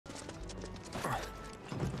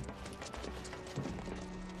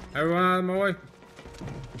Everyone out of my way.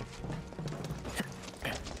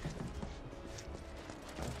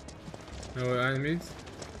 No enemies.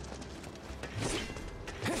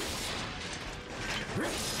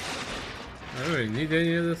 I don't really need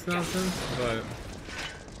any of this nonsense, but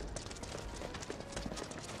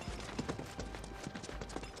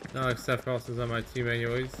not like Sephiroth is on my team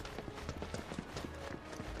anyways.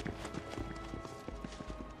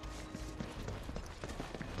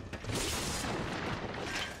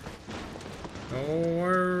 Don't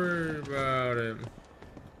worry about it.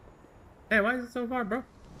 Hey, why is it so far, bro?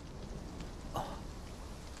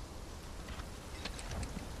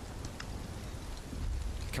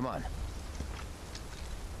 Come on.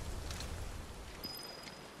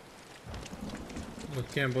 I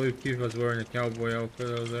can't believe Tifa's wearing a cowboy outfit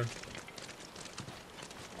over there.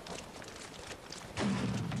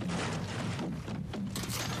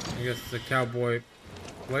 I guess it's a cowboy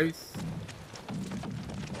place.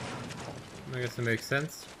 I guess it makes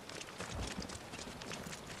sense.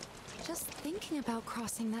 Just thinking about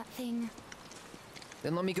crossing that thing.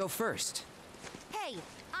 Then let me go first. Hey,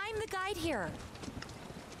 I'm the guide here.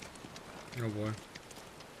 Oh boy.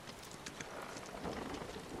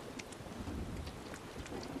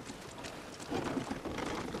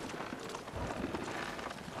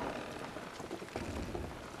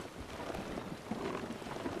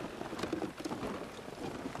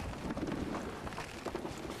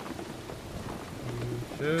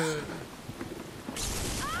 Shit.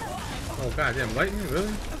 Oh goddamn lightning,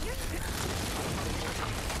 really?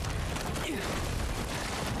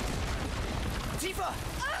 Tifa!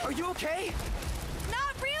 Are you okay?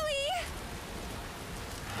 Not really!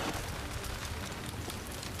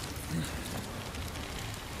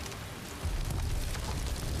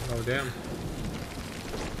 Oh damn.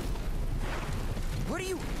 What are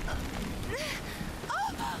you...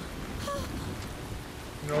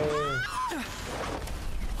 No.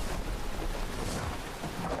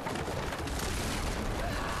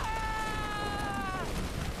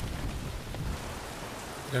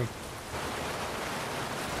 Damn.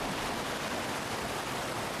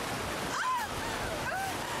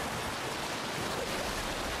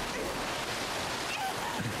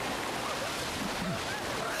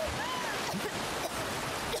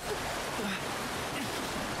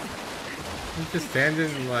 He's just standing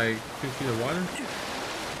in like 2 feet of water.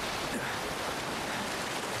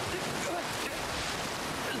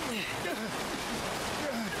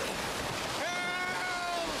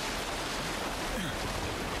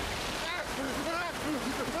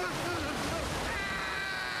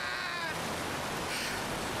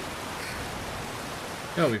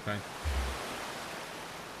 He'll be fine.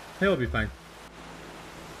 He'll be fine.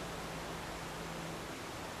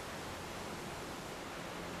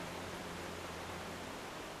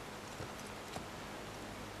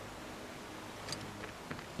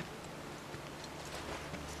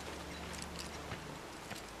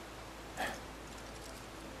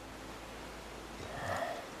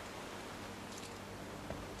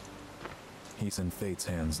 He's in Fate's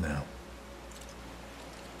hands now.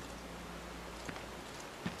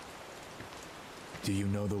 Do you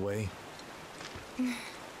know the way?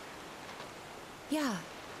 Yeah.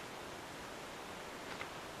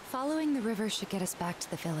 Following the river should get us back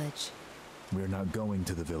to the village. We're not going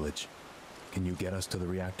to the village. Can you get us to the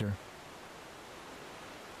reactor?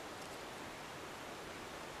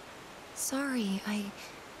 Sorry,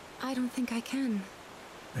 I don't think I can.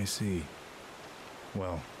 I see.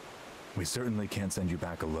 Well, we certainly can't send you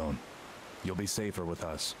back alone. You'll be safer with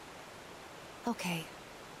us. Okay.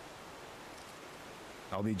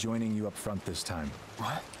 I'll be joining you up front this time.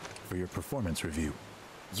 What? For your performance review.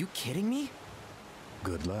 You kidding me?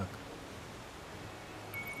 Good luck.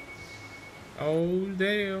 Oh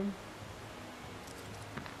damn.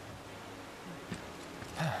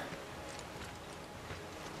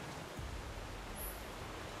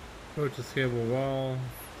 Approach the stable wall.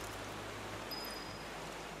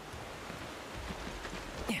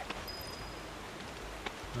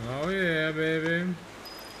 Oh yeah, baby.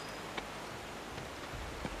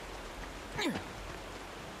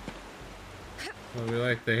 What we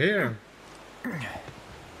like to hear.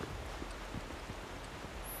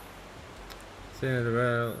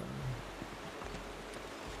 Cinderella.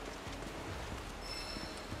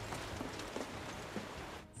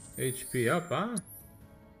 HP up, huh?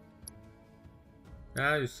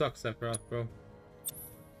 Ah, you suck, Sephiroth, bro.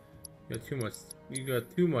 You got too much. You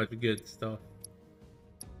got too much good stuff.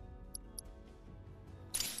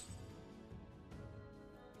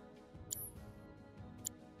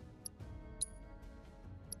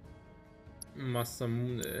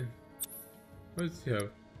 Masamune. What does he have?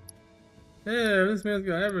 Yeah, this man's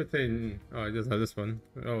got everything. Oh, he doesn't have this one.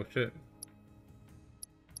 Oh shit.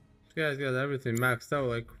 This guy's got everything maxed out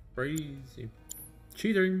like crazy.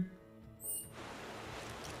 Cheating.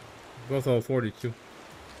 Both all 42.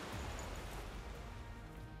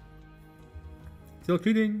 Still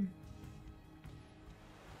cheating.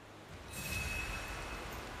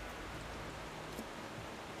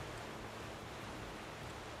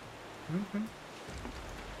 Okay.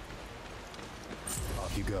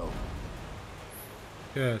 Off you go.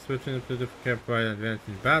 Yeah, switching up to different character provide an advantage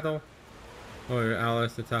in battle. Or your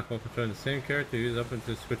allies to attack while controlling the same character. Use up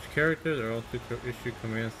to switch characters or also to issue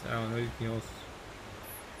commands to allies. You can also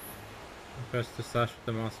press the slash with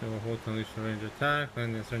the mouse and will hold to unleash a range attack.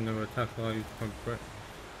 And a certain number of attacks allow you to come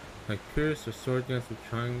like pierce or sword dance with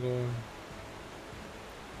triangle.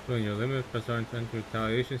 When your limit, press R to enter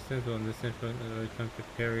retaliation stance while in this instance and attempt to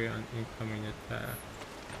carry an incoming attack.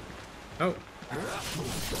 Oh!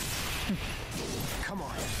 Come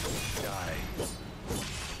on. Die.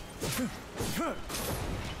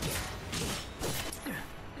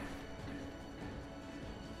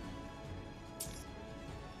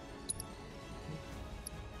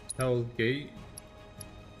 Hell's Gate.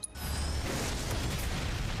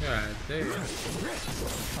 God damn.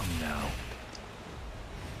 Come now.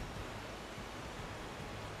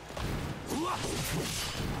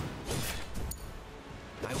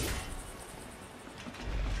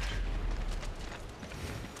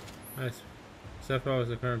 Nice. Sephiroth is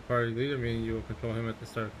the current party leader, meaning you will control him at the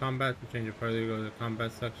start of combat. To change your party leader, go to the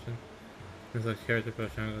combat section. It's like character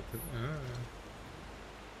press triangle to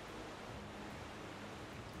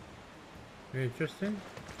interesting.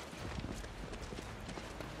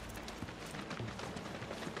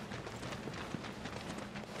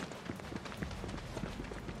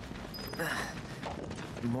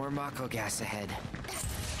 More Mako gas ahead.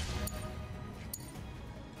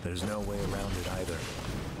 There's no way around it either.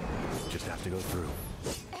 Just have to go through.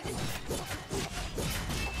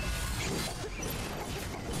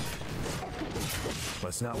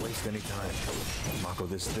 Let's not waste any time. Mako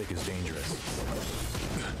this thick is dangerous.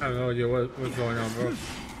 I have no idea what's going on, bro.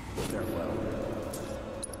 Farewell.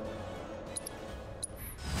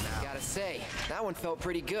 Gotta say, that one felt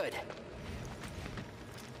pretty good.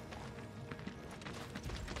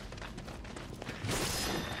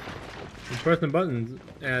 I'm pressing buttons,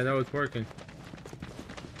 and I know it's working.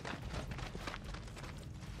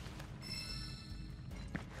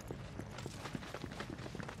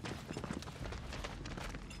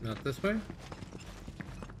 Not this way?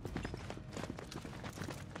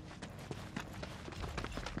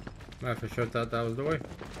 I for sure thought that was the way.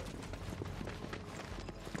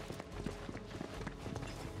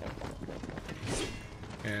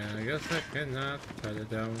 And I guess I cannot cut it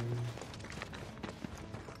down.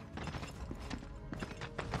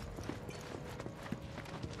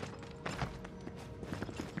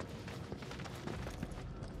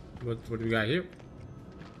 What do we got here?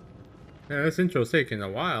 Yeah, this intro's taking a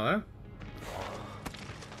while,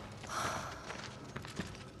 huh?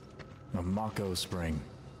 A Mako spring.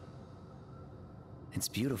 It's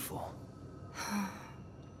beautiful.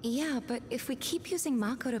 Yeah, but if we keep using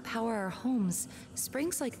Mako to power our homes,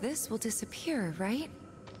 springs like this will disappear, right?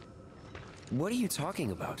 What are you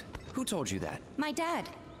talking about? Who told you that? My dad.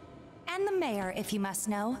 And the mayor, if you must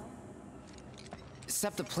know.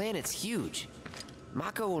 Except the planet's huge.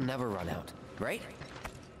 Mako will never run out, right?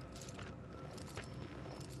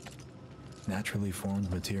 Naturally formed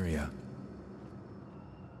materia.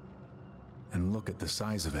 And look at the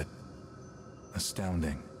size of it.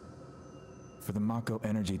 Astounding. For the Mako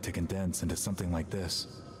energy to condense into something like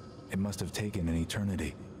this, it must have taken an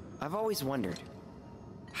eternity. I've always wondered,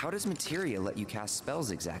 how does materia let you cast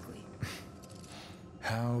spells exactly?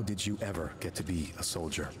 How did you ever get to be a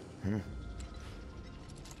soldier?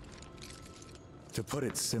 To put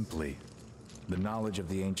it simply, the knowledge of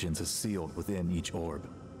the ancients is sealed within each orb.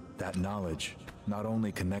 That knowledge not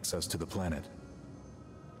only connects us to the planet,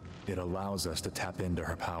 it allows us to tap into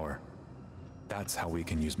her power. That's how we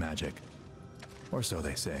can use magic. Or so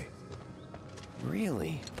they say.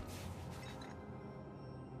 Really?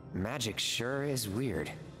 Magic sure is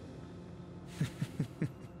weird.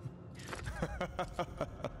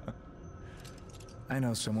 I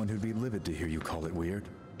know someone who'd be livid to hear you call it weird.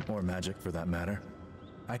 Or magic, for that matter.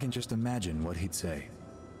 I can just imagine what he'd say.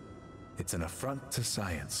 It's an affront to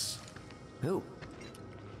science. Who?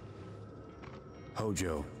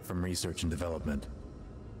 Hojo, from Research and Development.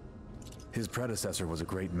 His predecessor was a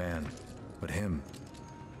great man, but him...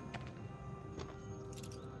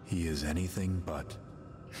 he is anything but.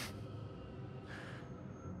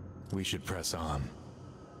 We should press on.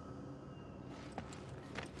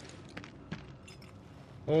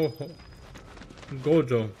 Oh,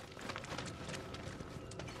 Gojo.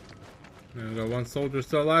 And we got one soldier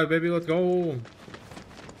still alive, baby. Let's go.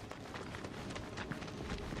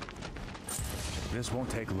 This won't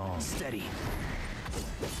take long. Steady.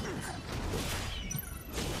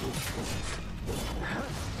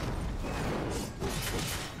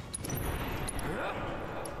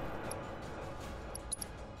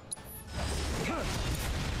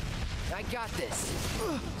 I got this.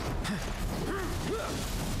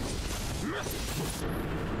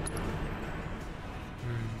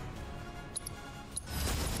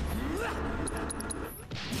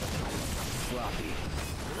 Floppy.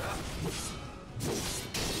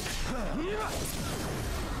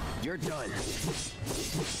 You're done.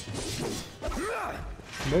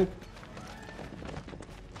 Nope.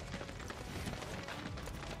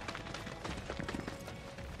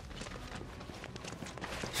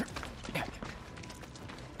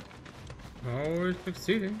 Always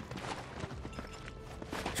succeeding.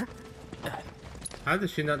 How did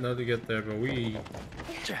she not know to get there, but we...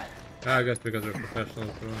 I guess because we're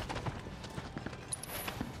professionals, bro.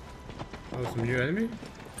 Oh, some new enemy?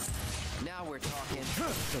 Now we're talking.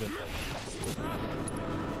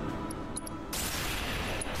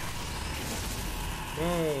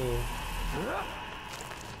 Whoa.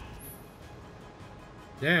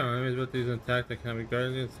 Damn, enemies with these attack that can be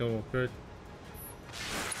guarded against so will hurt.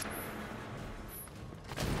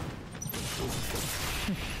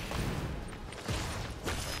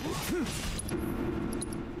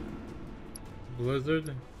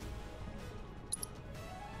 Blizzard.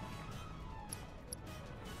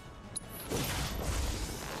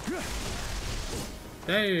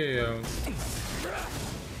 Damn.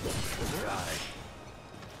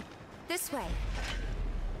 This way.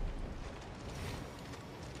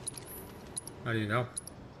 How do you know?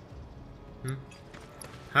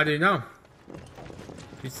 How do you know?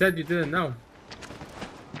 You said you didn't know.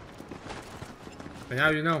 But now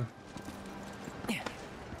you know.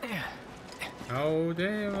 Oh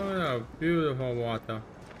damn, oh, beautiful water.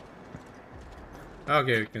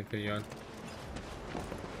 Okay, we continue on.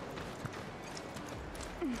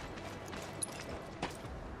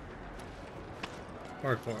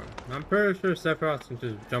 Parkour. I'm pretty sure Sephiroth can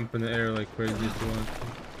just jump in the air like crazy if he wants to.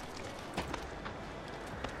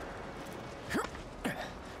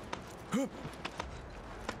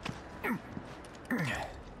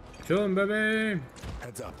 Chillin', baby!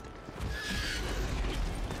 Heads up.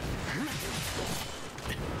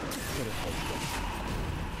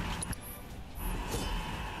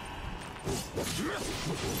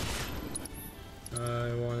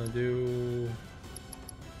 I wanna do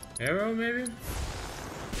arrow maybe?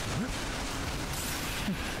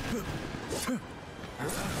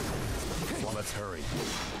 Well, let's hurry.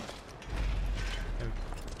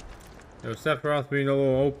 Yo, Sephiroth being a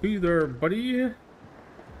little OP there, buddy.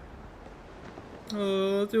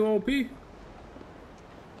 Let's do OP.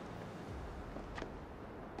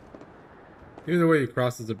 Even the way he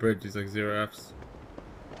crosses the bridge, he's like 0 Fs.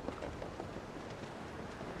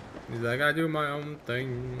 He's like, I do my own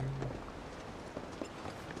thing.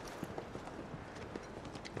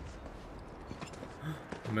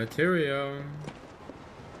 Material.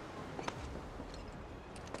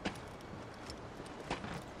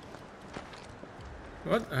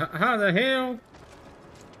 What? How the hell?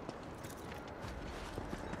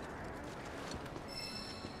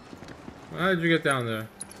 How did you get down there?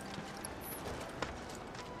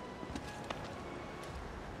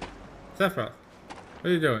 Sephiroth, what are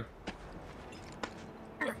you doing?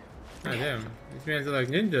 God damn, these mans are like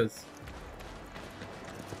ninjas.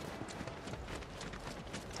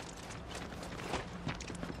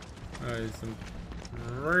 Alright, some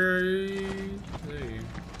crazy.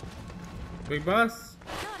 Big boss?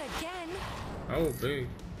 Not again. Oh, big.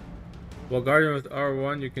 While guarding with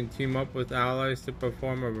R1, you can team up with allies to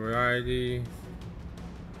perform a variety.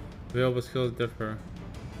 Available skills differ.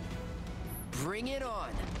 Bring it on.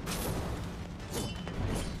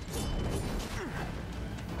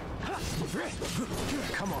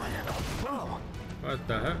 Come on. Whoa. What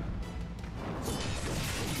the heck?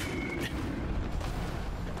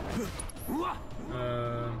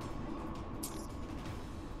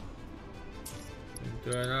 Do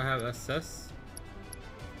I not have SS?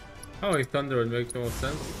 Holy thunder would make the most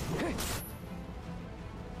sense.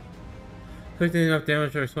 Inflicting enough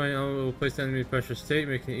damage or swaying will place the enemy pressure state,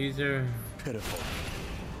 making it easier. Pitiful.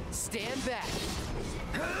 Stand back.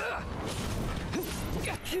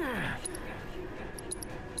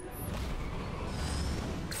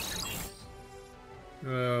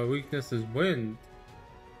 Weakness is wind.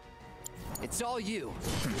 It's all you.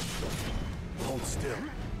 Hold still.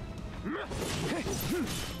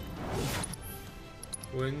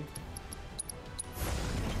 Wind.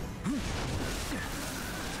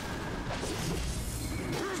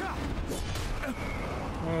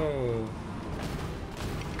 Oh.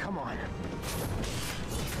 Come on.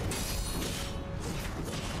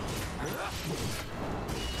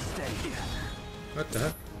 Steady. What the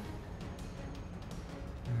heck?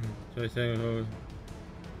 Try saying hold.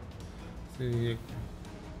 See.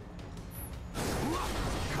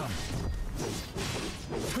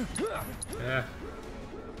 Yeah.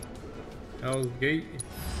 Hell's Gate.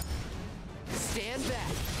 Stand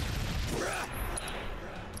back.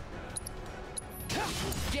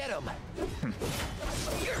 Get him.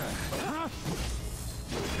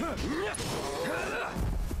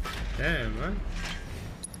 Damn, man.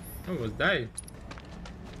 Almost died.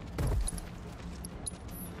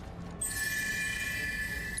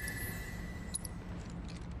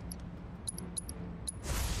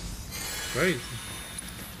 Crazy.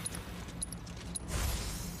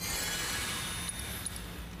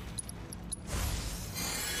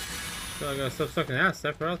 So I gotta stop sucking ass,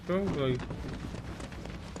 Sephiroth, bro. Like,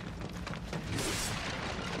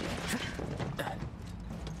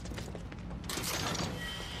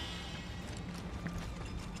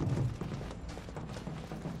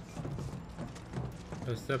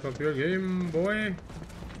 let's step up your game, boy.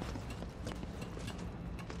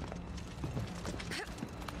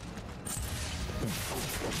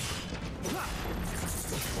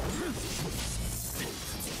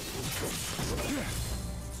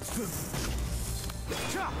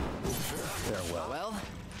 Farewell. Well,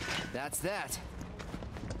 that's that.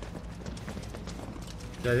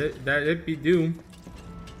 That it be doom.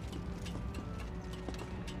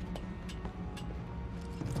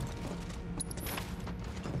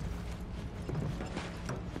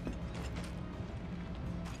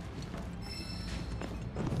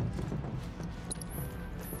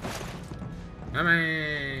 Come on.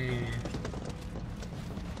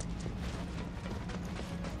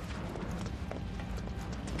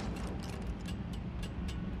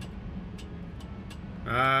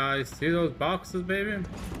 You see those boxes, baby? Look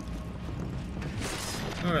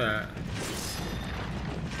at that.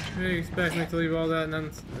 You expect me to leave all that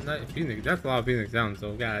and then Phoenix? That's a lot of Phoenix down,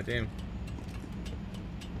 so goddamn.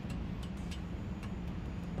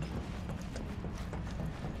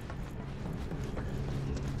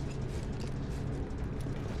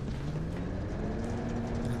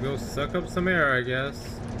 Go suck up some air, I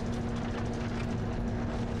guess.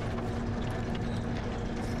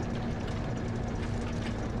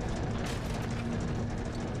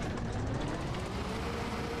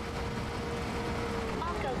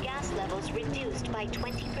 Gas levels reduced by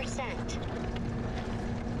 20%.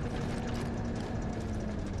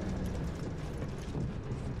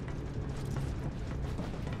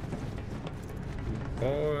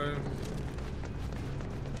 Boy.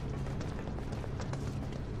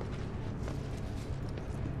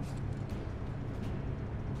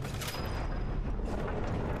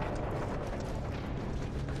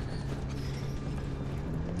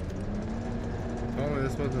 If only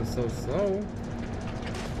this wasn't so slow.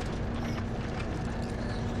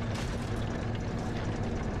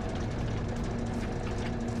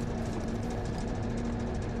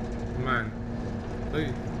 Come on,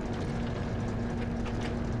 please.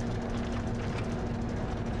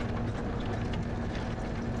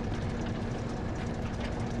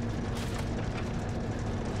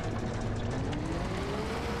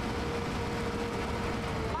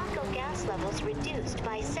 Mako gas levels reduced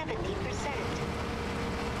by 70%.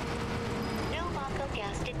 No Mako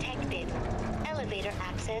gas detected. Elevator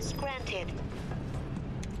access granted.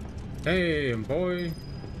 Hey, boy.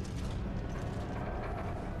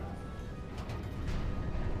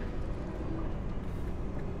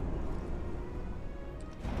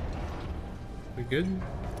 We good?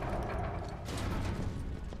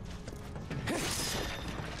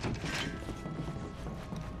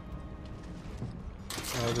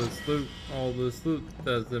 All this loot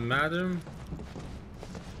doesn't matter.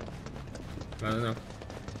 I don't know.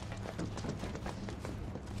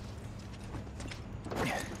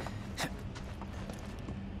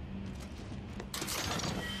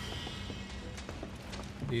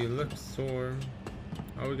 The elixir.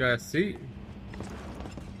 Oh, we got a seat.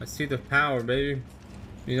 I see the power, baby.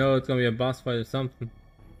 You know it's gonna be a boss fight or something.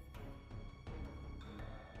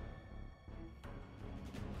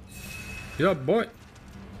 Get up, boy.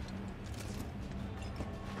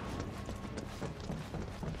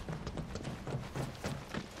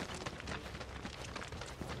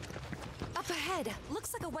 Up ahead.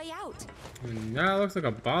 Looks like a way out. Now it looks like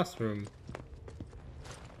a boss room.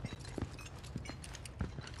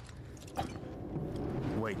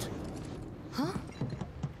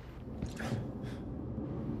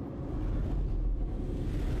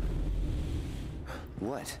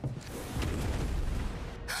 What?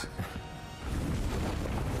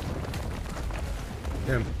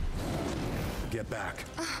 Him. Get back.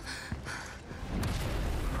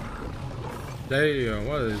 Damn,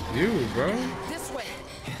 what is you, bro? This way!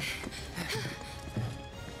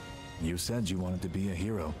 You said you wanted to be a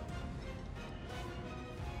hero.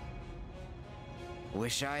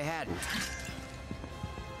 Wish I hadn't.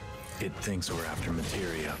 It thinks we're after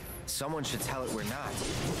materia. Someone should tell it we're not.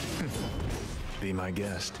 Be my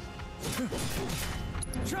guest.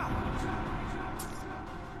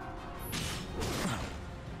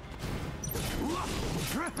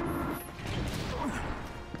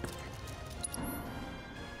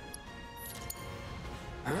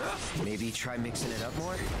 Maybe try mixing it up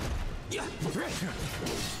more?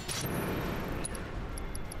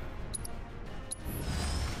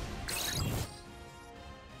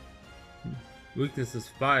 Weakness is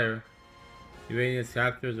fire. Evading its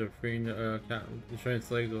captors or freeing destroying its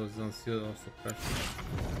leg goes unsealed all suppression.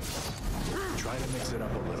 Try to mix it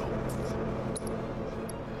up a little.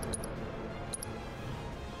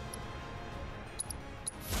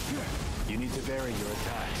 You need to vary your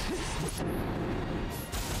attacks.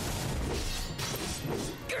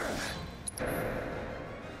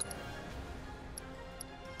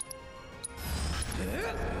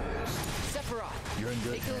 Sephiroth, You're in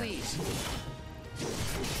good take the lead.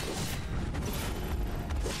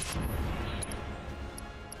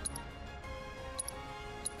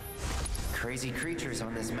 Crazy creatures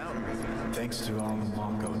on this mountain. Thanks to all the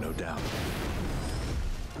Mongo, no doubt.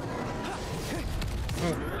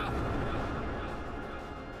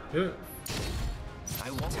 Yeah.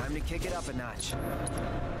 I want time to kick it up a notch.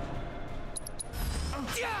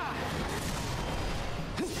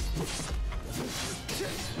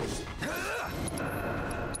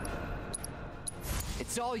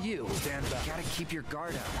 It's all you. Stand back. Gotta keep your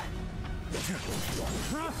guard up.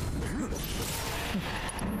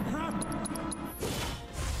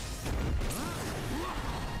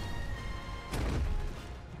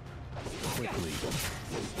 Quickly.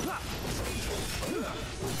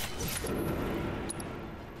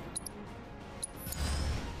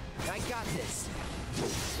 I got this.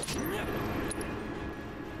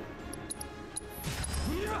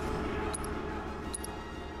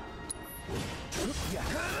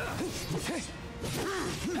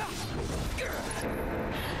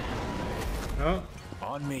 Oh,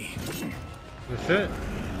 On me. good shit.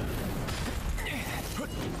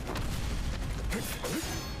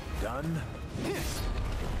 Done.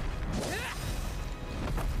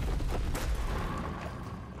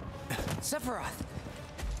 Sephiroth.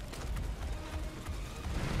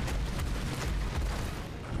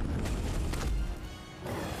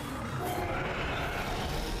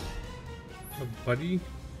 Buddy.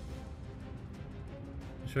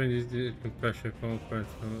 Showing these the compression phone for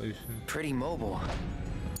installation. Pretty mobile.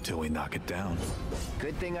 Till we knock it down.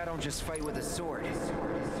 Good thing I don't just fight with a sword.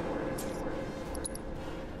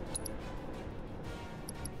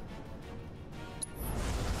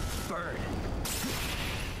 Burn.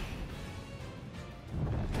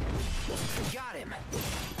 Got him.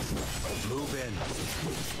 Move in.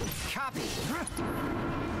 Copy.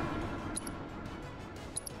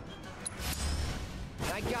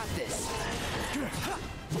 I got this.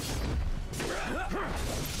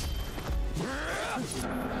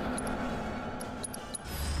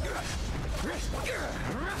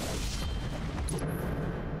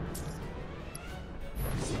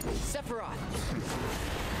 Sephiroth.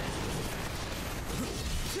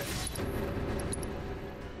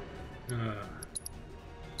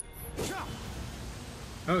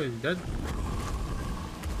 Oh, he's dead.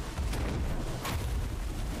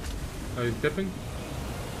 Oh, he's dipping.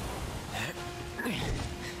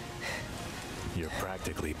 You're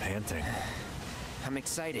practically panting. I'm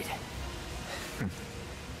excited.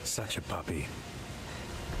 Such a puppy.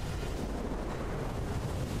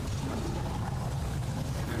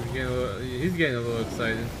 He's getting a little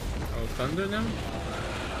excited. Oh, thunder now?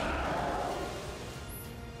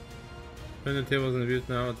 Turn the tables and views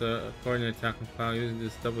now with the coordinate attack and file using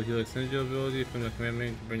this double helix synergy ability from the command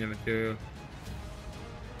menu to bring the material.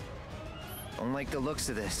 Don't like the looks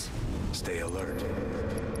of this. Stay alert.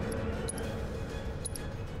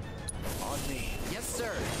 On me. Yes,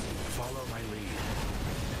 sir. Follow my lead.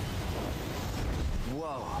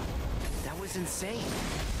 Whoa. That was insane.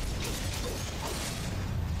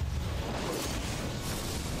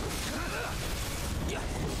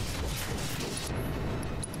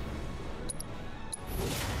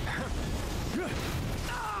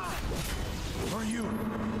 For you.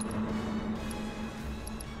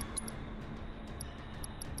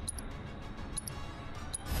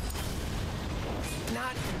 Not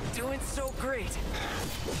doing so great.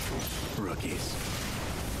 Rookies.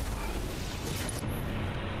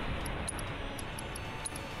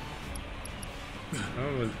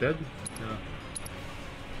 Oh, was dead? No.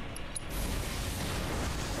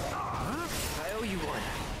 I owe you one.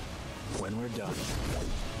 When we're done.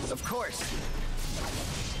 Of course.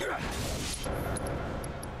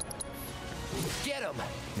 Get him.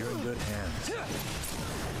 You're in good hands.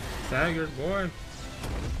 Staggered, boy.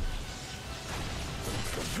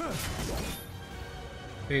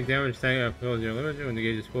 Taking damage stagger fills your limiter. When the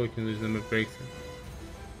gauge is full, you can lose limit breaks.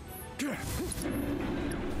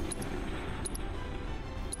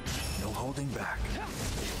 No holding back.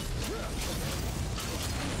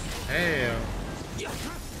 Hey.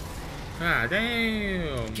 Ah,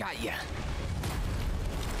 damn. Got ya.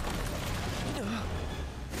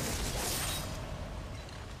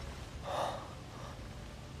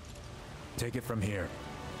 Take it from here.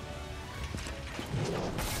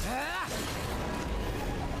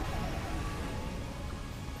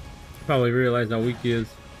 Probably realized how weak he is.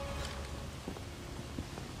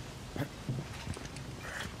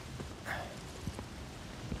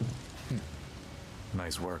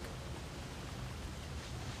 Nice work.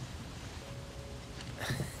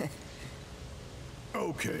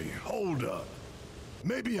 Okay, hold up.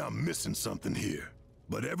 Maybe I'm missing something here,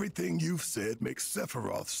 but everything you've said makes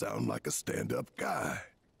Sephiroth sound like a stand-up guy.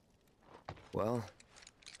 Well,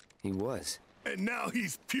 he was. And now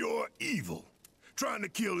he's pure evil, trying to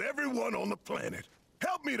kill everyone on the planet.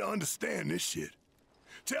 Help me to understand this shit.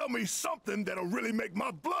 Tell me something that'll really make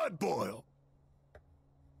my blood boil.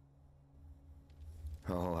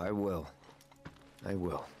 Oh, I will. I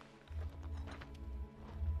will.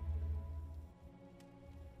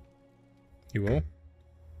 You will?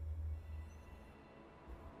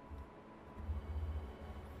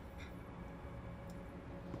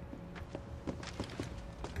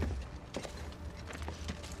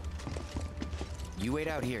 You wait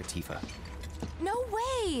out here, Tifa. No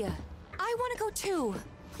way! I want to go too.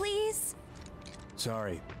 Please?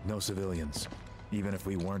 Sorry, no civilians. Even if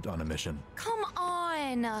we weren't on a mission. Come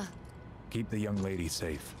on! Keep the young lady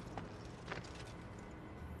safe.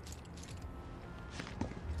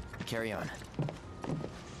 Carry on.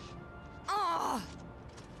 Ah!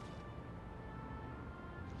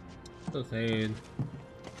 So sad.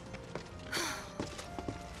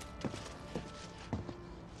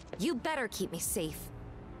 You better keep me safe.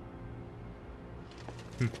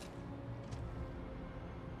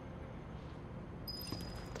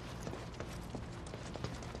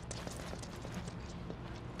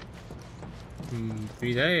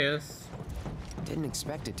 Beat ass. Didn't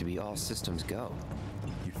expect it to be all systems go.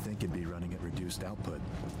 You'd think it'd be running at reduced output,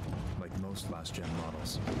 like most last-gen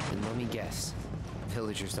models. And let me guess.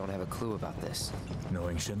 Villagers don't have a clue about this.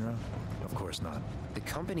 Knowing Shinra? Of course not. The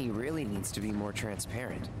company really needs to be more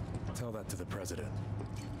transparent. Tell that to the president.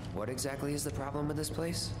 What exactly is the problem with this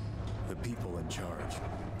place? The people in charge.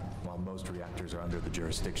 While most reactors are under the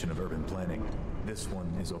jurisdiction of urban planning, this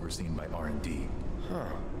one is overseen by R&D. Huh.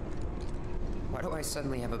 Why do I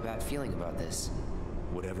suddenly have a bad feeling about this?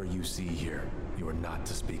 Whatever you see here, you are not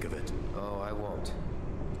to speak of it. Oh, I won't.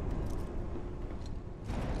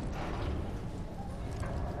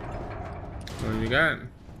 What do you got?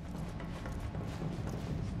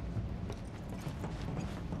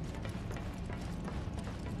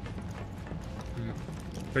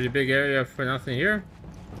 Pretty big area for nothing here.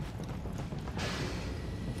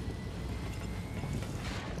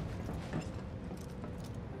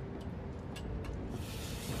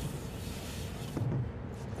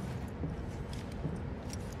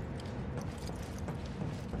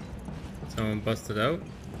 Someone busted out.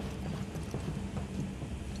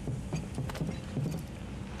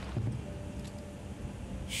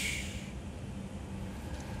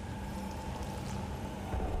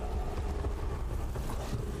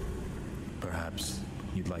 Perhaps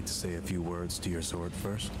you'd like to say a few words to your sword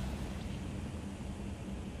first?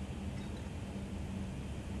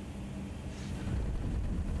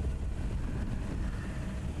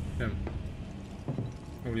 Damn.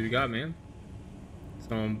 What do you got, man?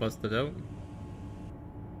 Someone busted out.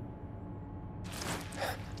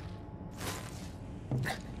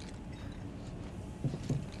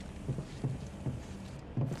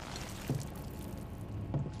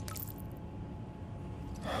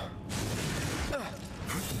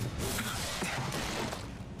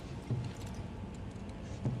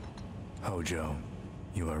 Hojo,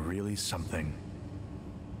 you are really something.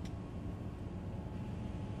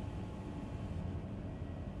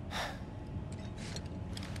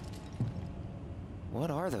 What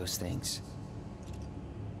are those things?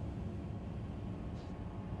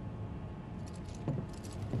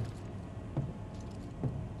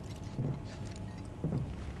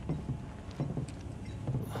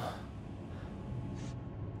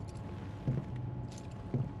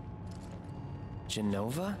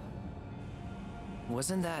 Genova?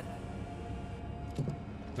 Wasn't that...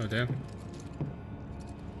 Oh, damn.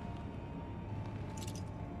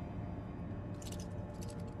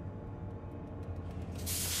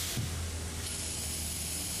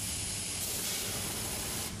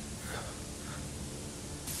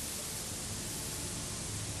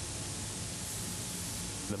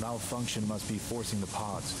 The malfunction must be forcing the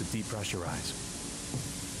pods to depressurize.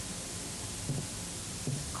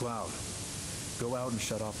 Cloud, go out and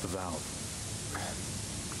shut off the valve.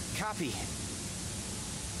 Copy.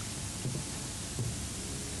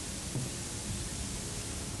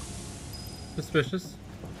 Suspicious.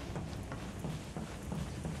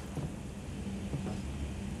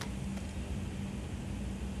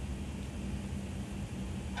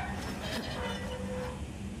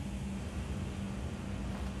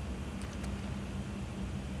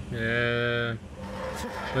 Yeah.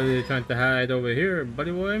 What are you trying to hide over here,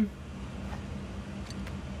 buddy boy?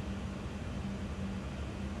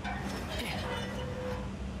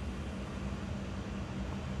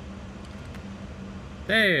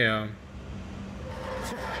 Damn.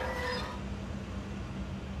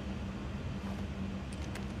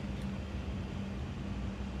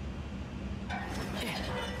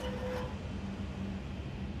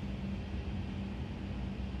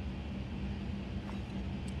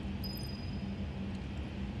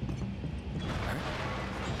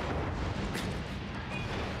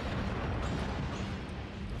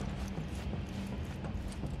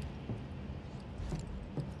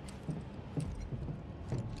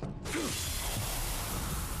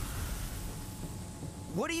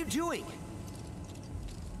 What are you doing?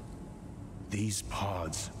 These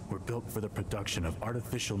pods were built for the production of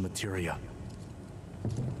artificial materia.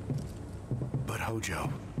 But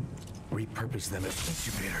Hojo repurposed them as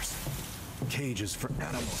incubators, cages for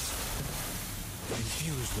animals,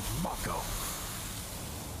 infused with Mako,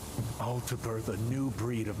 all to birth a new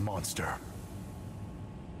breed of monster.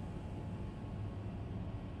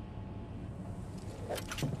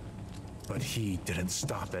 But he didn't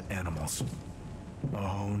stop at animals.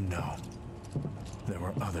 Oh no. There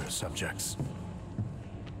were other subjects.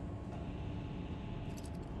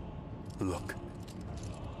 Look.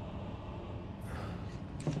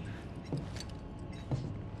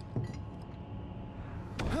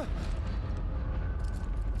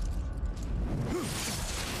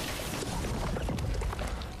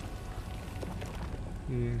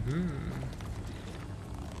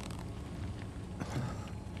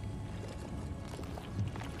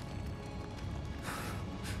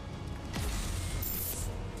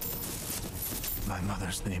 My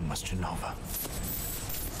mother's name was Genova.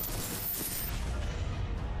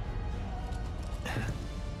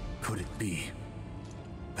 Could it be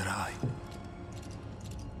that I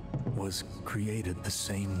was created the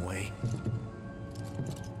same way?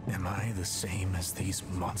 Am I the same as these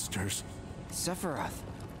monsters? Sephiroth.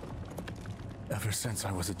 Ever since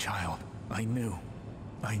I was a child, I knew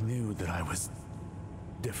that I was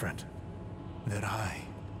different. That I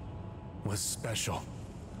was special.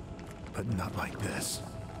 But not like this.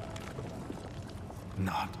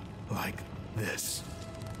 Not like this.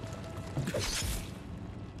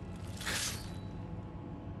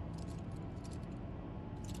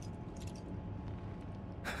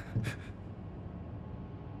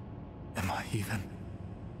 Am I even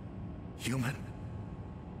human?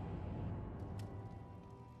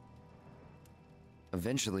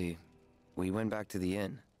 Eventually, we went back to the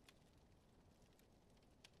inn.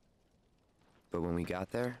 But when we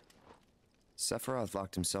got there, Sephiroth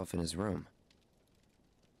locked himself in his room.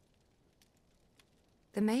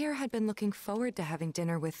 The mayor had been looking forward to having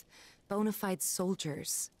dinner with bona fide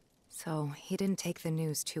soldiers, so he didn't take the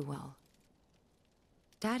news too well.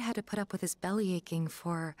 Dad had to put up with his belly aching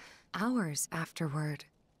for hours afterward.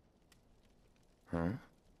 Huh?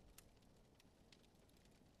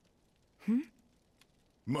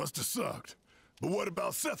 Must have sucked. But what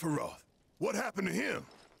about Sephiroth? What happened to him?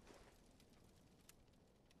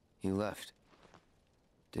 He left.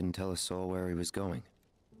 Didn't tell a soul where he was going.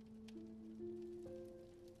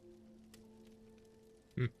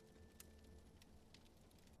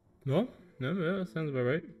 No, yeah, that sounds about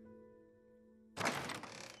right.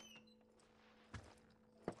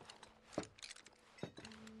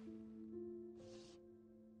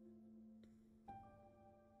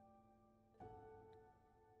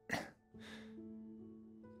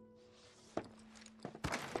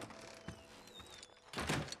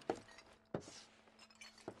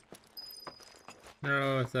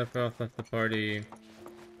 No, Sephiroth left the party.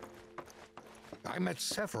 I met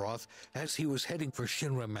Sephiroth as he was heading for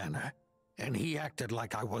Shinra Manor, and he acted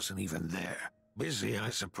like I wasn't even there. Busy, I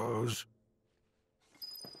suppose.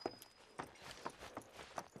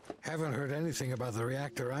 Haven't heard anything about the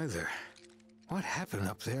reactor either. What happened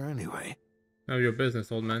up there anyway? None of your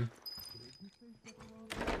business, old man.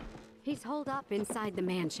 He's holed up inside the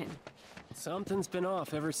mansion. Something's been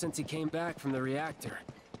off ever since he came back from the reactor.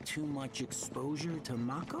 Too much exposure to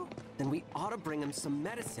Mako? Then we ought to bring him some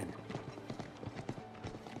medicine.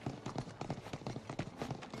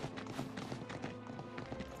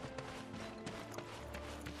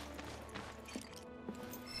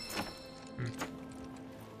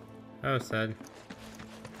 That was sad.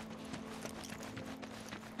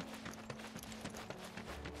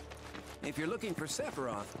 If you're looking for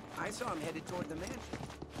Sephiroth, I saw him headed toward the mansion.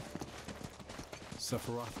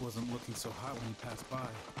 Sephiroth wasn't looking so hot when he passed by.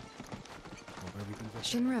 Hope everything's okay.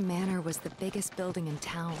 Shinra Manor was the biggest building in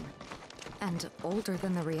town, and older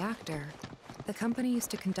than the reactor. The company used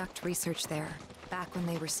to conduct research there, back when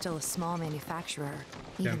they were still a small manufacturer.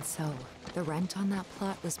 Even so, the rent on that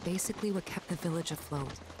plot was basically what kept the village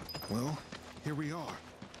afloat. Well, here we are.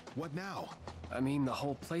 What now? I mean, the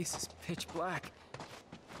whole place is pitch black.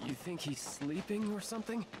 You think he's sleeping or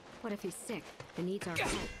something? What if he's sick and needs our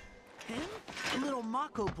help? Him? A little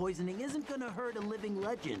Mako poisoning isn't gonna hurt a living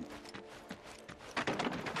legend.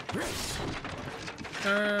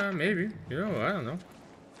 Maybe. You know, I don't know.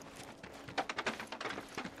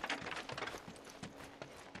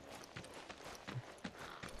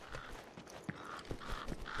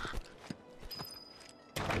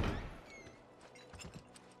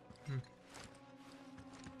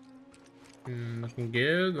 Looking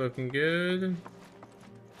good, looking good.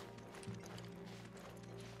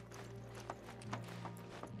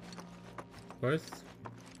 Of course.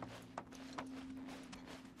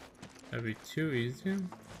 That'd be too easy.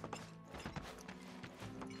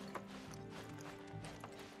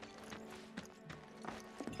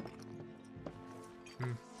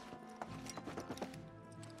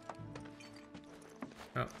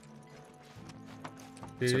 Oh.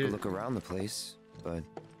 Took a look around the place, but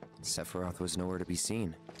Sephiroth was nowhere to be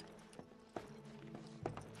seen.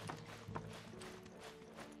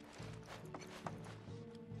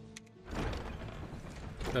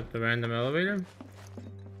 Up the random elevator.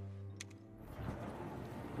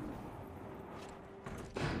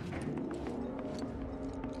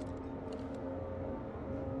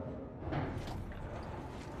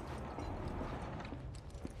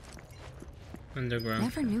 Underground.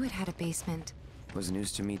 Never knew it had a basement. Was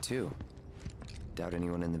news to me too. Doubt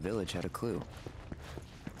anyone in the village had a clue.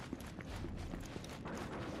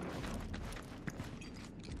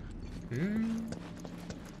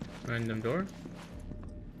 Random door.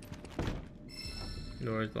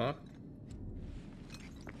 Door is locked.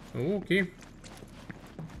 Oh, okay. Of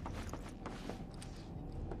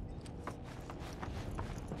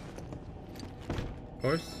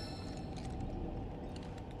course.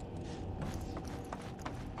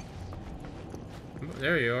 Oh,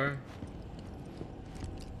 there you are.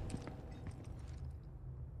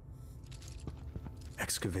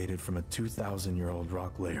 Excavated from a 2,000-year-old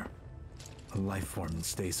rock layer. A life form in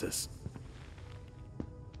stasis.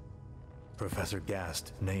 Professor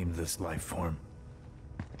Gast named this life form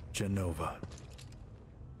Genova.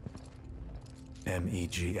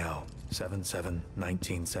 MEGL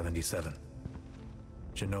 77-1977.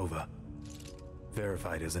 Genova.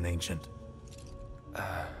 Verified as an ancient.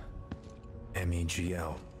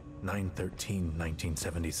 MEGL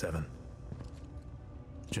 913-1977.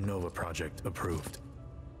 Genova project approved.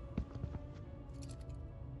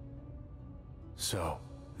 So,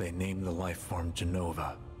 they named the life form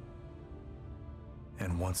Genova.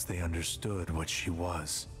 And once they understood what she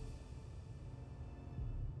was,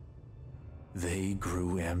 they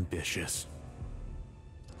grew ambitious.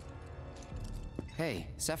 Hey,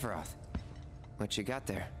 Sephiroth. What you got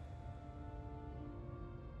there?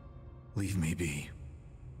 Leave me be.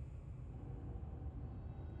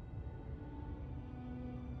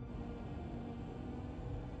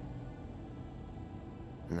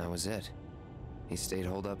 And that was it. He stayed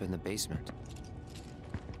holed up in the basement.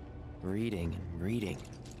 Reading and reading,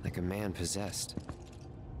 like a man possessed.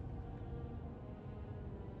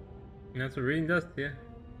 And that's what reading does to you.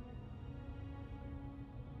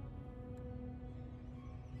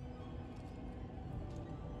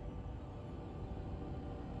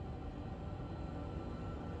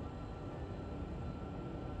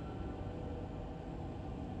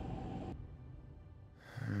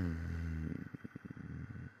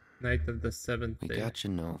 Night of the seventh We day. got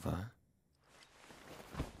Genova.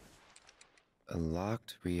 A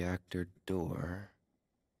locked reactor door.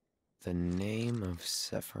 The name of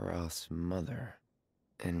Sephiroth's mother.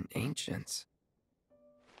 And ancients.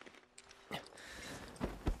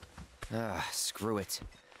 Ah, screw it.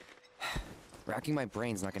 Racking my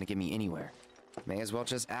brain's not gonna get me anywhere. May as well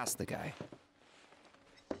just ask the guy.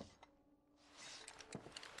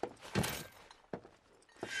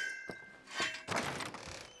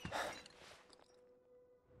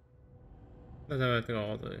 Let's have to go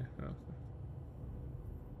all day.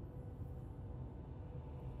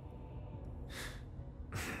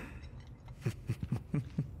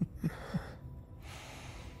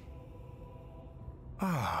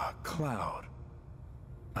 Ah, Cloud.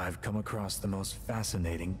 I've come across the most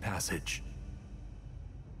fascinating passage.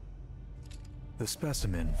 The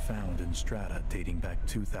specimen found in strata dating back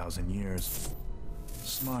 2,000 years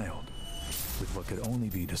smiled with what could only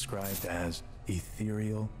be described as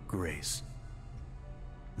ethereal grace.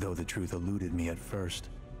 Though the truth eluded me at first,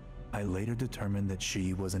 I later determined that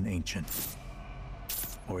she was an ancient,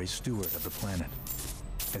 or a steward of the planet,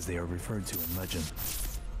 as they are referred to in legend.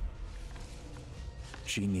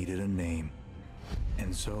 She needed a name,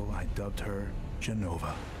 and so I dubbed her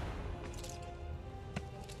Genova.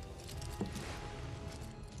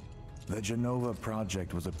 The Genova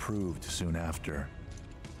project was approved soon after.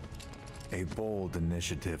 A bold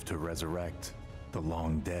initiative to resurrect the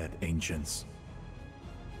long-dead ancients.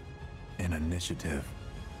 An initiative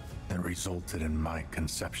that resulted in my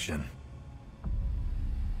conception.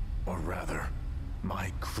 Or rather,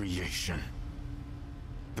 my creation.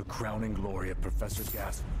 The crowning glory of Professor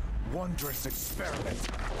Gas' wondrous experiment.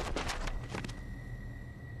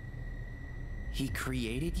 He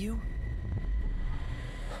created you?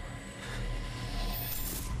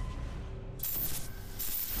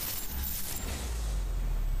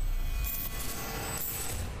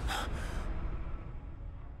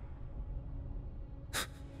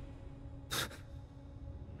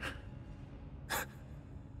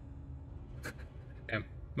 Damn.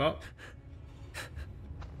 Well.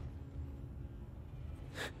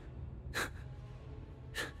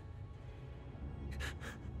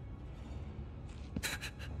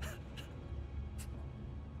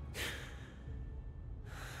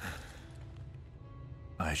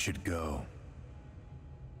 I should go.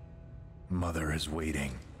 Mother is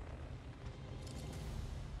waiting.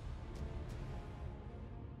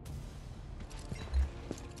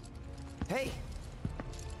 Hey!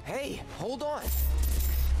 Hey, hold on!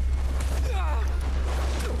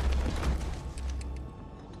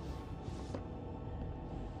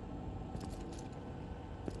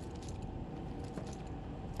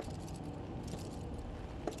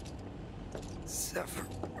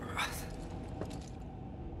 Sephiroth.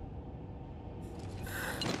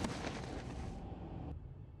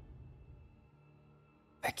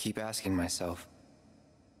 I keep asking myself,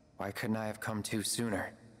 why couldn't I have come to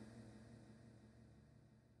sooner?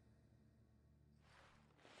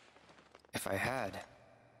 If I had,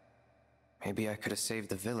 maybe I could have saved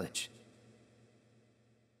the village.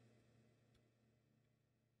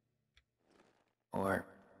 Or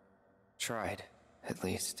tried, at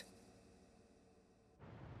least.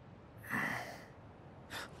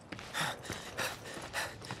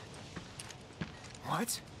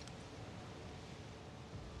 What?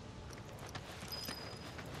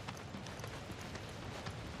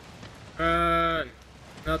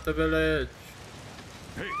 Not the village.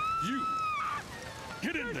 Hey, you!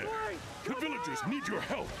 Get in there! The villagers need your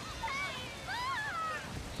help!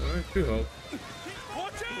 Don't you hope.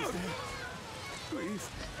 Watch out! Please.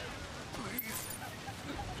 Please.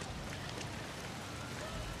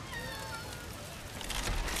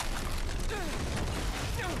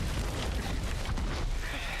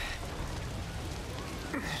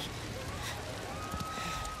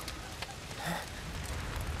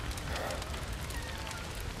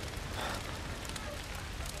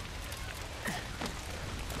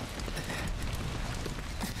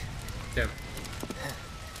 Damn.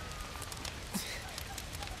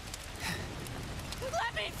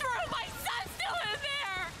 Let me through! My son's still in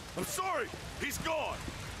there! I'm sorry! He's gone!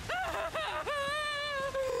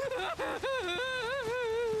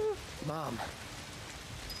 Mom.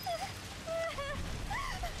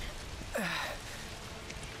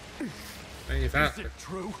 Is it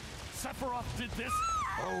true? Sephiroth did this?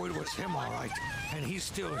 Oh, it was him, all right. And he's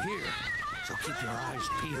still here. So keep your eyes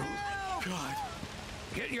peeled. God.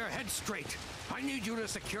 Get your head straight. I need you to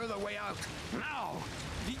secure the way out. Now!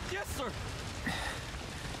 Yes, sir!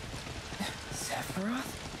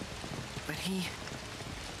 Sephiroth? But he...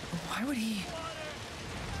 Why would he...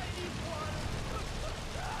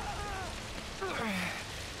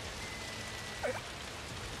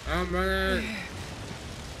 I'm running.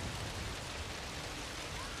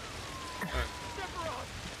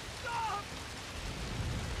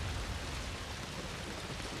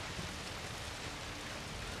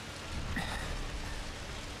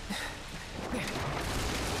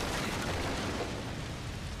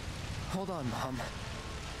 on, Mom.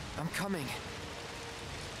 I'm coming.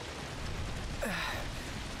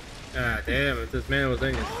 God damn, if this man was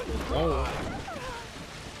in his soul.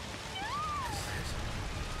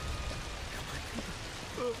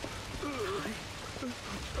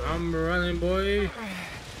 I'm running, boy.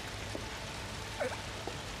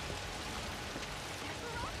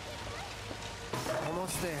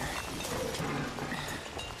 Almost there.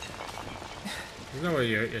 There's no way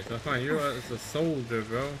you hurt yourself. Come on, you're a soldier,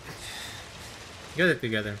 bro. Get it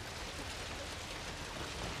together.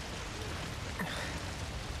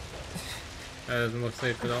 That doesn't look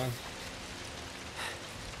safe at all.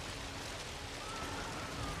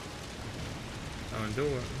 Don't do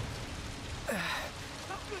it.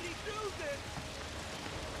 How could he do this?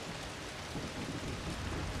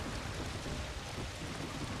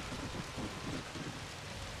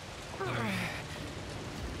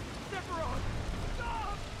 Sephiroth!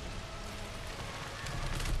 Stop!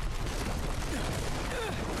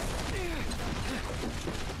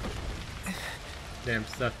 Damn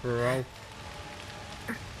Sephiroth.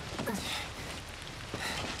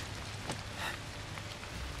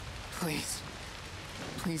 Please.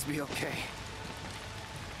 Please be okay.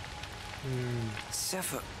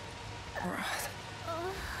 Sephiroth.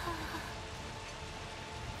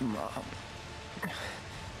 Mom.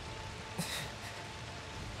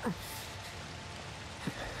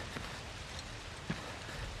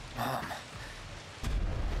 Mom.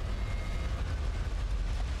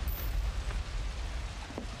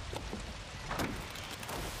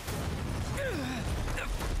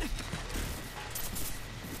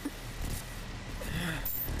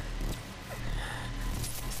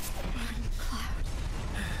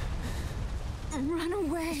 Run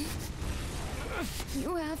away.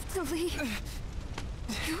 You have to leave.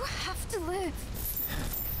 You have to live.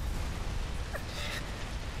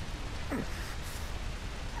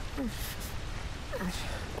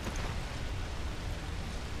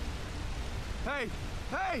 Hey!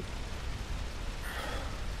 Hey!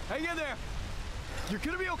 Hang in there! You're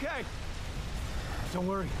gonna be okay! Don't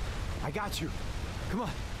worry. I got you. Come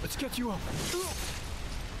on, let's get you up.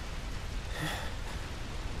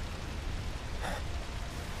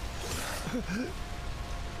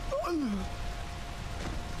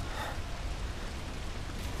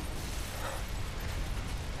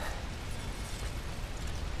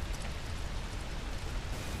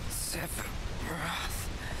 Sephiroth.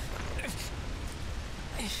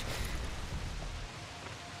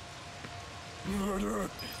 Murderer!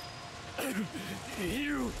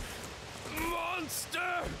 You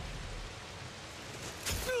monster!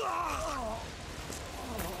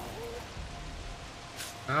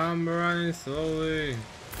 I'm running slowly.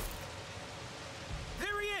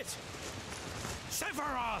 There he is!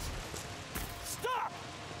 Sephiroth! Stop!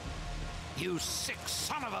 You sick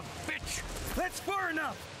son of a bitch! That's far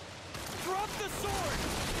enough! Drop the sword!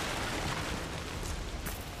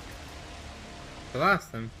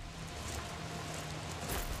 Blast him.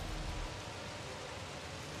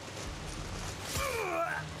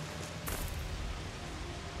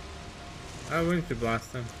 I went to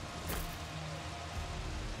blast him.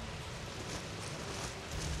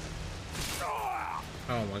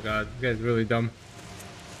 Oh my god, this guy's really dumb.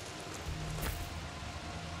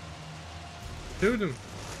 Shoot him.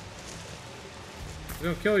 He's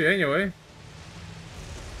gonna kill you anyway.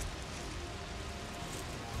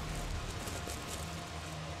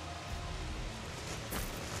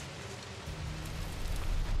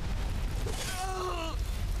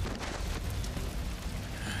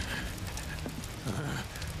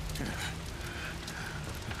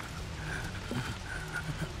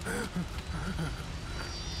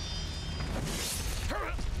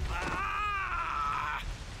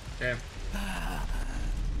 Damn.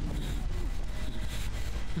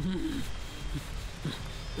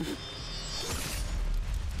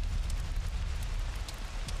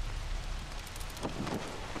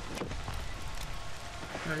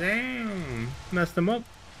 Oh, damn. Messed him up.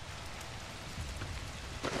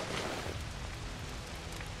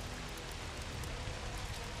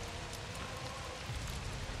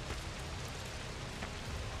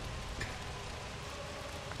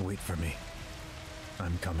 Wait for me.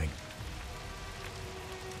 I'm coming.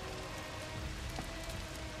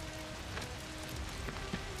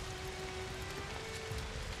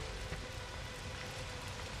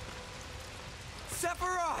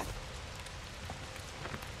 Sephiroth!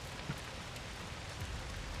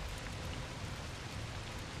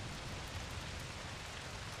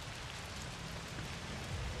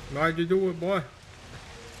 Why'd you do it, boy?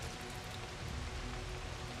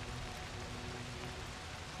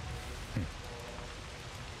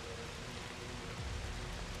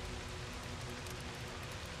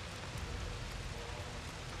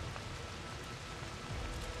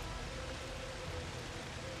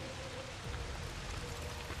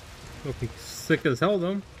 Looking sick as hell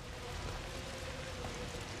though.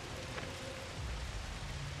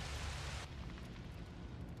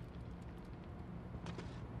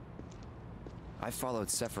 I followed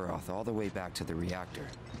Sephiroth all the way back to the reactor.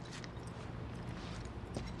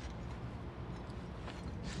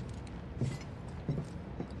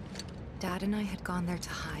 Dad and I had gone there to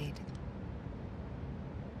hide.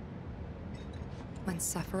 When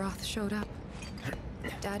Sephiroth showed up,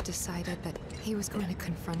 Dad decided that he was going to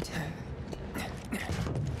confront him.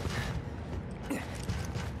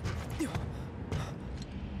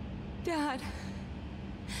 Dad.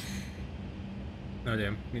 Oh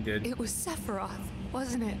damn, he did. It was Sephiroth,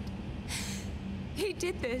 wasn't it? He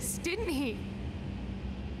did this, didn't he?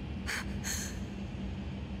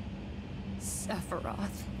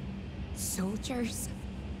 Sephiroth. Soldiers.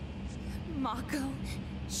 Mako.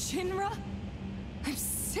 Shinra. I'm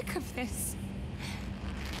sick of this.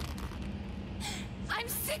 I'm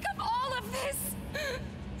sick of all of this!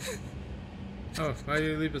 Oh, why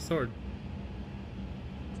did you leave a sword?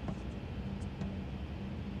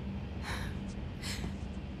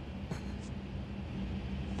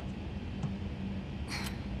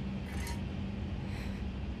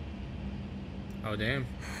 Oh damn.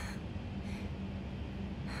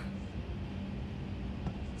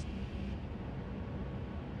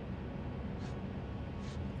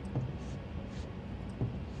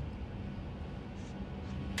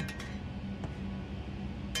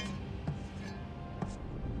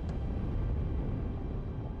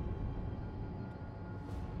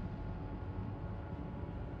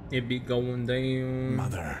 It be going down.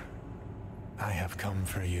 Mother, I have come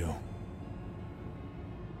for you.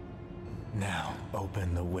 Now,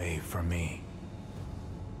 open the way for me.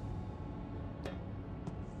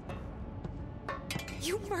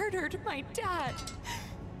 You murdered my dad!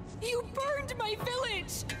 You burned my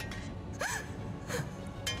village!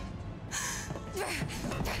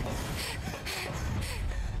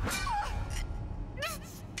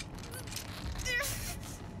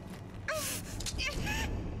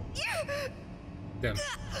 Damn.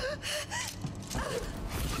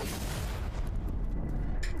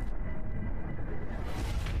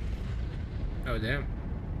 Oh damn.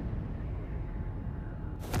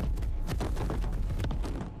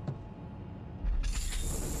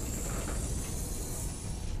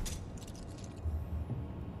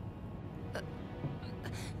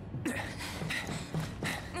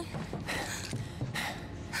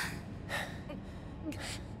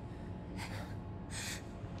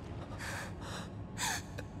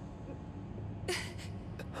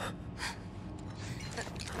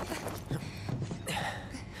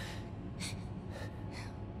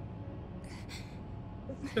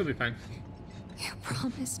 It'll be fine. You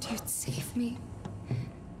promised you'd save me.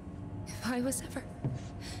 If I was ever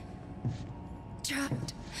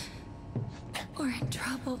trapped or in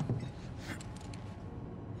trouble.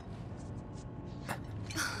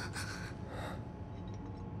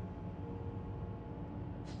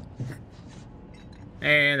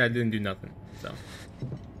 And I didn't do nothing, so.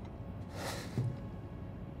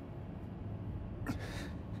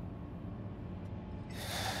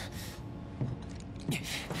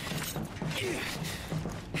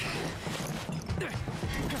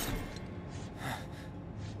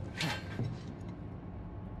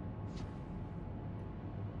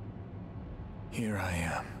 Here I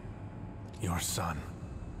am, your son.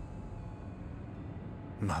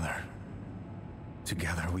 Mother,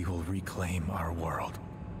 together we will reclaim our world.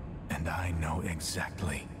 And I know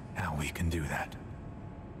exactly how we can do that.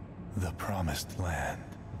 The Promised Land.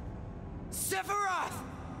 Sephiroth!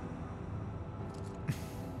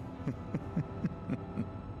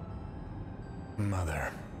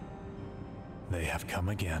 Mother, they have come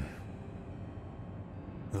again.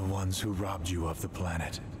 The ones who robbed you of the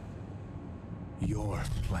planet. Your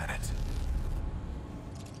planet.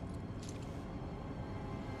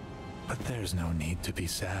 But there's no need to be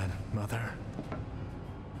sad, Mother.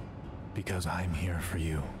 Because I'm here for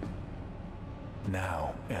you.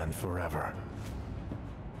 Now and forever.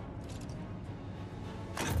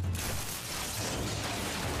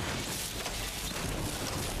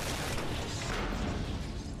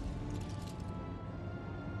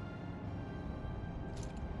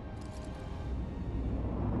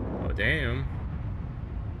 Oh damn.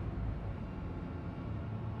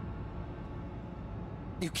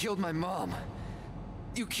 You killed my mom.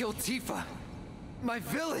 You killed Tifa. My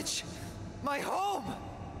village. My home.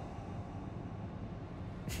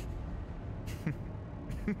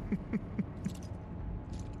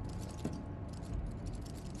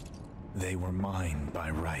 They were mine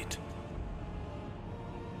by right.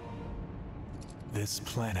 This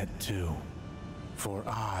planet, too, For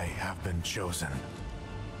I have been chosen.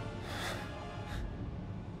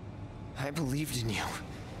 I believed in you.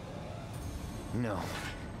 No.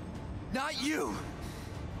 Not you!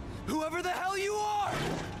 Whoever the hell you are!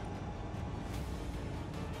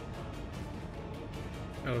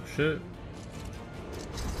 Oh shit.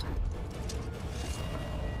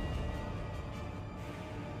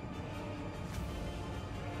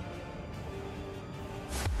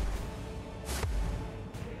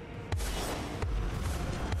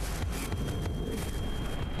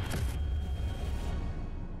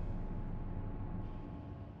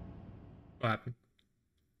 What happened?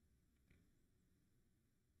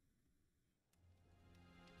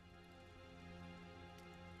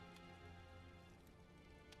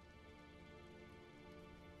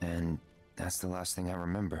 And that's the last thing I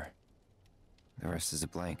remember. The rest is a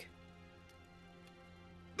blank.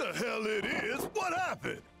 The hell it is? What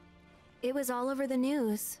happened? It was all over the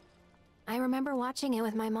news. I remember watching it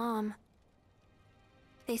with my mom.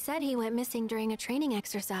 They said he went missing during a training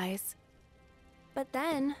exercise. But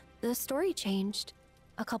then, the story changed.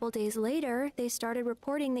 A couple days later, they started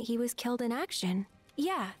reporting that he was killed in action.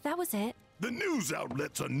 Yeah, that was it. The news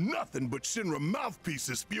outlets are nothing but Shinra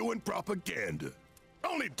mouthpieces spewing propaganda.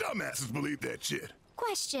 Only dumbasses believe that shit.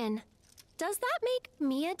 Question. Does that make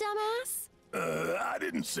me a dumbass? I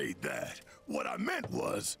didn't say that. What I meant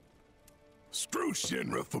was, screw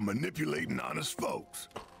Shinra for manipulating honest folks.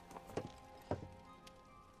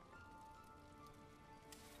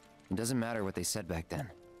 It doesn't matter what they said back then.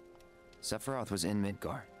 Sephiroth was in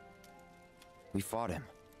Midgar. We fought him.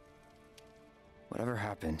 Whatever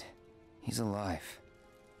happened, he's alive.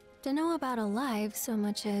 Don't know about alive so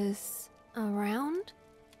much as around?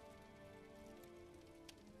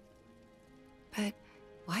 But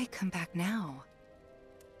why come back now?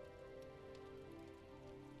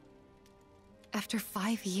 After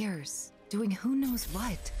 5 years, doing who knows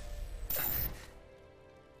what?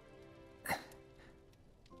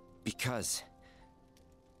 Because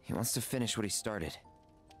he wants to finish what he started.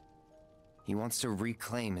 He wants to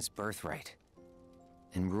reclaim his birthright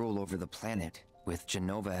and rule over the planet with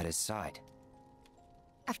Genova at his side.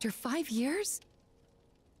 After 5 years?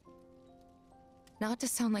 Not to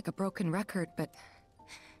sound like a broken record, but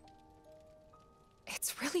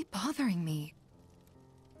it's really bothering me.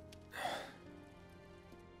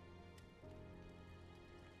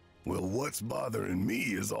 Well, what's bothering me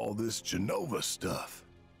is all this Genova stuff.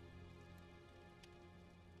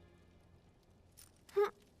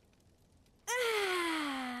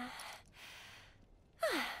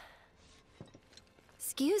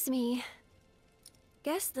 Excuse me.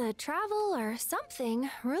 Guess the travel or something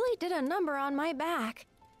really did a number on my back.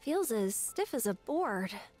 Feels as stiff as a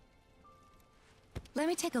board. Let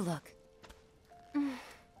me take a look.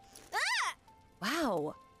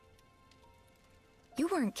 Wow. You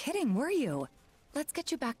weren't kidding, were you? Let's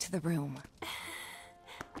get you back to the room.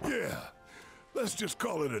 Yeah, let's just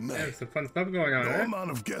call it a night. There's some fun stuff going on, No right?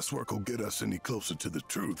 amount of guesswork will get us any closer to the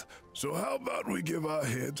truth. So how about we give our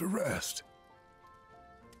heads a rest?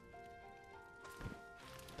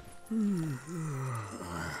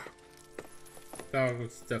 Dog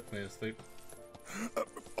was definitely asleep.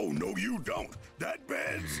 Oh, no, you don't. That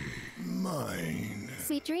bed's mine.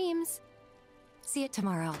 Sweet dreams. See you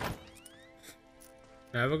tomorrow.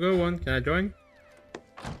 Have a good one. Can I join?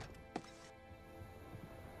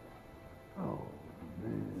 Oh,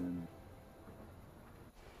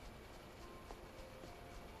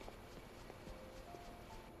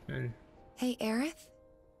 man. Hey, Aerith?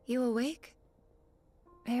 You awake?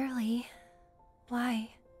 Barely. Why?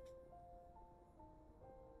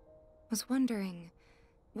 Was wondering,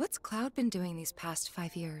 what's Cloud been doing these past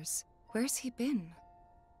 5 years? Where's he been?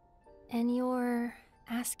 And you're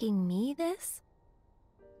asking me this?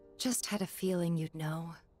 Just had a feeling you'd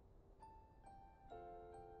know.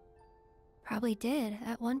 Probably did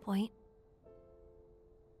at one point.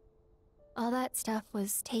 All that stuff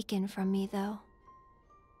was taken from me, though.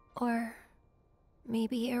 Or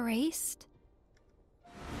maybe erased?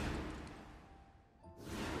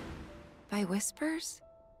 By whispers?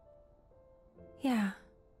 Yeah.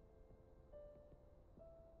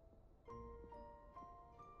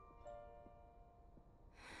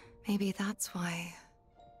 Maybe that's why.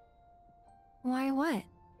 Why what?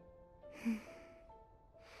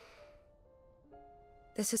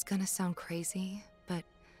 This is gonna sound crazy, but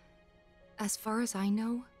as far as I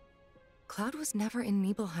know, Cloud was never in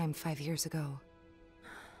Nibelheim 5 years ago.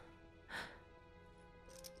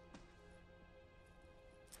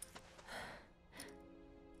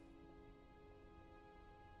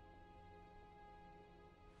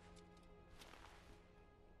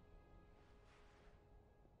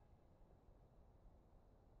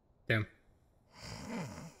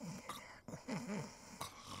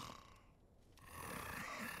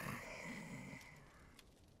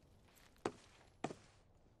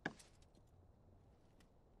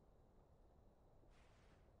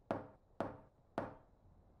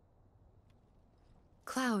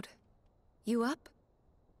 Cloud, you up?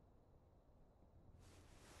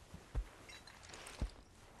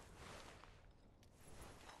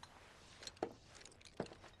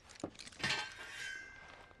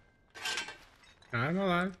 I'm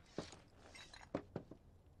alive.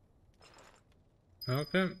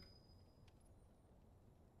 Okay. I think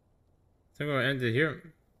we'll end it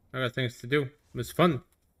here. I got things to do. It was fun.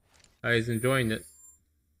 I was enjoying it.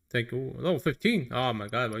 Thank you. Level 15. Oh my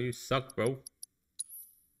god, well, you suck, bro.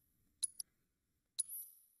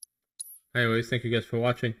 Anyways, thank you guys for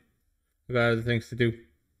watching. I got other things to do.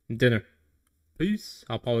 Dinner. Peace.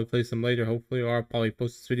 I'll probably play some later, hopefully, or I'll probably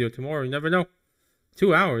post this video tomorrow. You never know.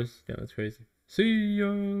 2 hours. Yeah, that's crazy. See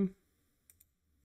ya.